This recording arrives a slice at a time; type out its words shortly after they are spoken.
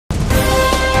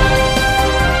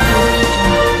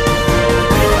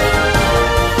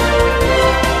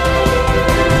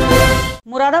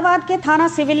मुरादाबाद के थाना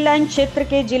civil line क्षेत्र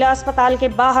के जिला अस्पताल के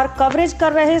बाहर कवरेज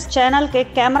कर रहे इस चैनल के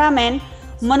कैमरामैन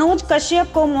मनोज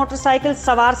कश्यप को मोटरसाइकिल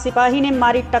सवार सिपाही ने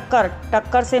मारी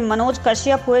टक्कर से मनोज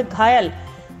कश्यप हुए घायल।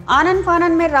 आनन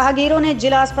फानन में राहगीरों ने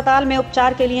जिला अस्पताल में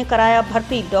उपचार के लिए कराया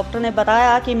भर्ती। डॉक्टर ने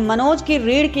बताया कि मनोज की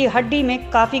रीढ़ की हड्डी में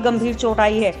काफी गंभीर चोट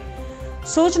आई है।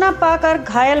 सूचना पाकर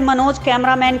घायल मनोज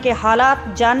कैमरामैन के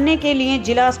हालात जानने के लिए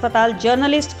जिला अस्पताल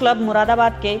जर्नलिस्ट क्लब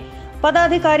मुरादाबाद के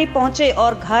पदाधिकारी पहुंचे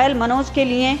और घायल मनोज के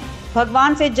लिए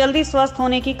भगवान से जल्दी स्वस्थ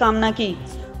होने की कामना की।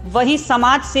 वहीं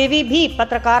समाज सेवी भी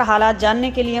पत्रकार हालात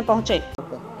जानने के लिए पहुंचे।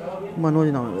 मनोज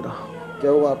नाम है मेरा।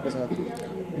 क्या हुआ आपके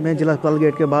साथ? मैं जिला अस्पताल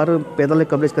गेट के बाहर पैदल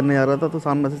कवरेज करने जा रहा था तो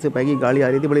सामने से सिपाही की गाड़ी आ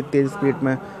रही थी बड़ी तेज़ स्पीड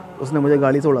में। उसने मुझे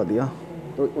गाड़ी से उड़ा दिया।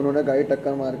 तो उन्होंने गाड़ी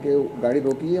टक्कर मार के गाड़ी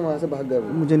रोकी है, वहाँ से भाग गए?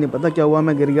 मुझे नहीं पता क्या हुआ,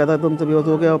 मैं गिर गया था तो उनसे बेहोश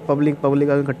हो गया। पब्लिक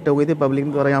इकट्ठे हो गई थी।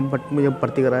 पब्लिक द्वारा यहाँ मुझे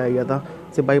भर्ती कराया गया था।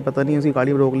 सिपाही पता नहीं उसकी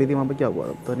गाड़ी रोक ली थी, वहाँ पर क्या हुआ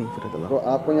पता नहीं। फिर तो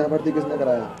आपको यहाँ भर्ती किसने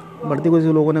कराया? भर्ती कुछ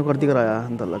लोगों ने भर्ती कराया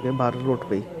अंदर के बाहर रोड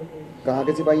पर ही। कहाँ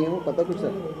के सिपाही हैं वो, पता कुछ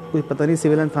है? कुछ पता नहीं,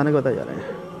 सिविल लाइन थाने के बताए जा रहे हैं।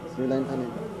 सिविल लाइन थाने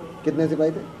कितने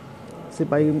सिपाही थे?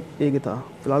 सिपाही एक ही था,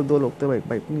 फिलहाल 2 लोग थे।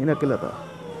 बाइक नहीं अकेला था।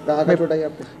 कहाँ का चोट आई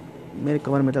आपको? मेरे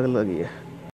कमर में लगी है।